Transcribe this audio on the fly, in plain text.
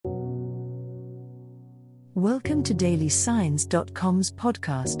Welcome to dailysigns.com's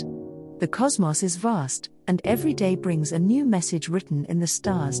podcast. The cosmos is vast, and every day brings a new message written in the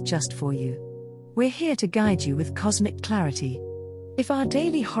stars just for you. We're here to guide you with cosmic clarity. If our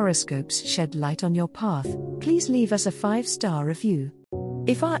daily horoscopes shed light on your path, please leave us a 5-star review.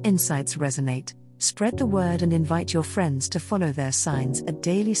 If our insights resonate, spread the word and invite your friends to follow their signs at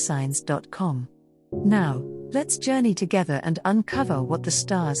dailysigns.com. Now, let's journey together and uncover what the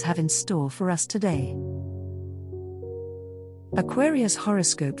stars have in store for us today. Aquarius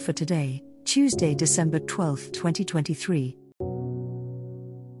horoscope for today, Tuesday, December 12, 2023.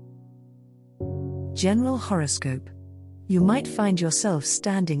 General horoscope. You might find yourself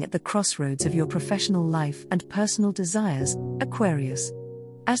standing at the crossroads of your professional life and personal desires, Aquarius.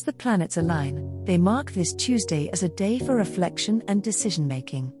 As the planets align, they mark this Tuesday as a day for reflection and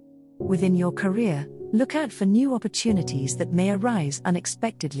decision-making. Within your career, look out for new opportunities that may arise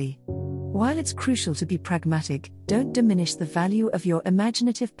unexpectedly. While it's crucial to be pragmatic, don't diminish the value of your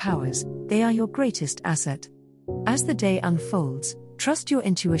imaginative powers, they are your greatest asset. As the day unfolds, trust your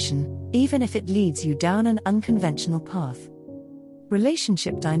intuition, even if it leads you down an unconventional path.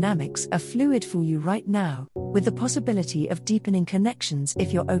 Relationship dynamics are fluid for you right now, with the possibility of deepening connections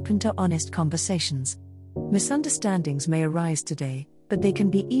if you're open to honest conversations. Misunderstandings may arise today, but they can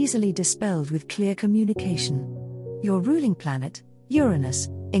be easily dispelled with clear communication. Your ruling planet, Uranus,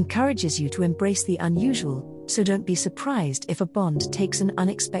 encourages you to embrace the unusual, so don't be surprised if a bond takes an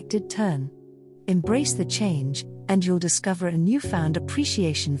unexpected turn. Embrace the change, and you'll discover a newfound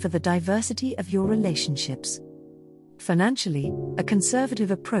appreciation for the diversity of your relationships. Financially, a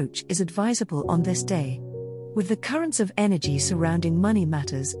conservative approach is advisable on this day. With the currents of energy surrounding money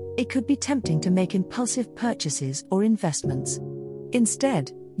matters, it could be tempting to make impulsive purchases or investments.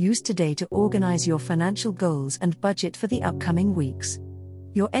 Instead, use today to organize your financial goals and budget for the upcoming weeks.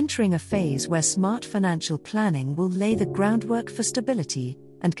 You're entering a phase where smart financial planning will lay the groundwork for stability,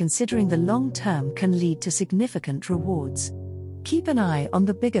 and considering the long term can lead to significant rewards. Keep an eye on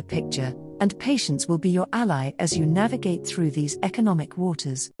the bigger picture, and patience will be your ally as you navigate through these economic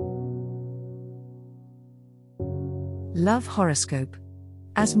waters. Love horoscope.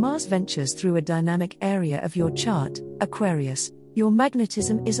 As Mars ventures through a dynamic area of your chart, Aquarius, your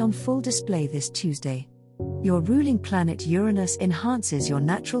magnetism is on full display this Tuesday. Your ruling planet Uranus enhances your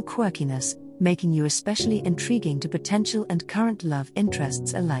natural quirkiness, making you especially intriguing to potential and current love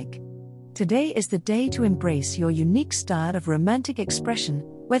interests alike. Today is the day to embrace your unique style of romantic expression,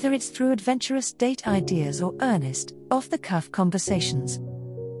 whether it's through adventurous date ideas or earnest, off-the-cuff conversations.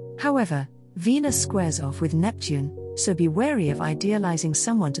 However, Venus squares off with Neptune, so be wary of idealizing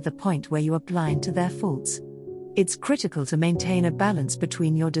someone to the point where you are blind to their faults. It's critical to maintain a balance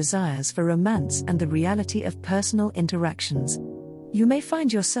between your desires for romance and the reality of personal interactions. You may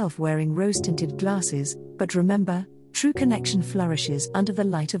find yourself wearing rose-tinted glasses, but remember, true connection flourishes under the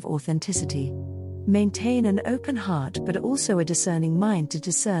light of authenticity. Maintain an open heart but also a discerning mind to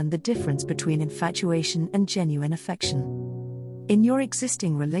discern the difference between infatuation and genuine affection. In your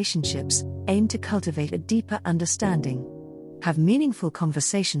existing relationships, aim to cultivate a deeper understanding. Have meaningful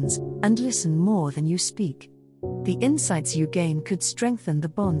conversations, and listen more than you speak. The insights you gain could strengthen the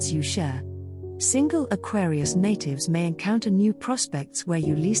bonds you share. Single Aquarius natives may encounter new prospects where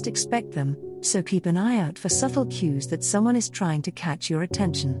you least expect them, so keep an eye out for subtle cues that someone is trying to catch your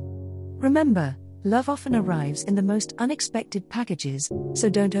attention. Remember, love often arrives in the most unexpected packages, so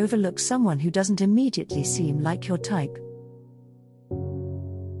don't overlook someone who doesn't immediately seem like your type.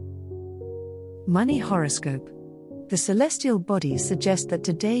 Money horoscope. The celestial bodies suggest that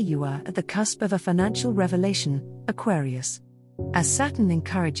today you are at the cusp of a financial revelation, Aquarius. As Saturn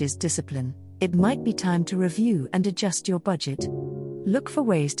encourages discipline, it might be time to review and adjust your budget. Look for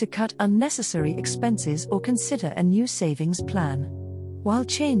ways to cut unnecessary expenses or consider a new savings plan. While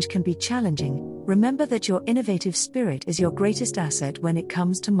change can be challenging, remember that your innovative spirit is your greatest asset when it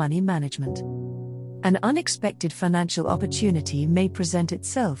comes to money management. An unexpected financial opportunity may present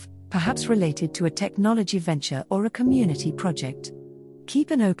itself, perhaps related to a technology venture or a community project.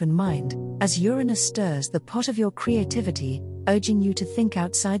 Keep an open mind, as Uranus stirs the pot of your creativity, urging you to think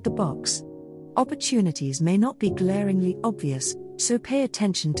outside the box. Opportunities may not be glaringly obvious, so pay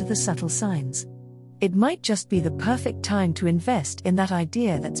attention to the subtle signs. It might just be the perfect time to invest in that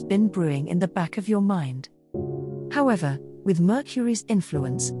idea that's been brewing in the back of your mind. However, with Mercury's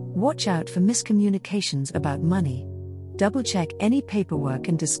influence, watch out for miscommunications about money. Double-check any paperwork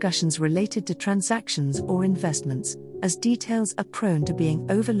and discussions related to transactions or investments, as details are prone to being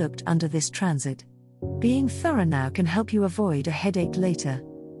overlooked under this transit. Being thorough now can help you avoid a headache later.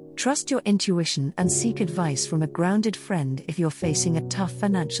 Trust your intuition and seek advice from a grounded friend if you're facing a tough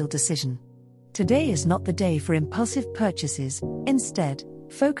financial decision. Today is not the day for impulsive purchases, instead,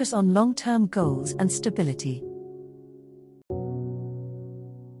 focus on long-term goals and stability.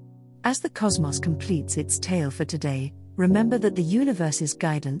 As the cosmos completes its tale for today, remember that the universe's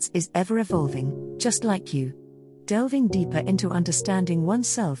guidance is ever-evolving, just like you. Delving deeper into understanding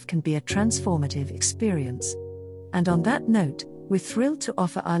oneself can be a transformative experience. And on that note, we're thrilled to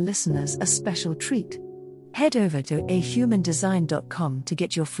offer our listeners a special treat. Head over to ahumandesign.com to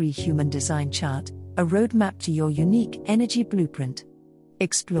get your free human design chart, a roadmap to your unique energy blueprint.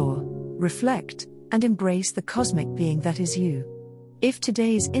 Explore, reflect, and embrace the cosmic being that is you. If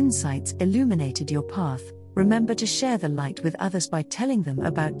today's insights illuminated your path, remember to share the light with others by telling them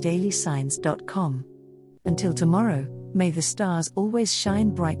about dailysigns.com. Until tomorrow, may the stars always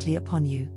shine brightly upon you.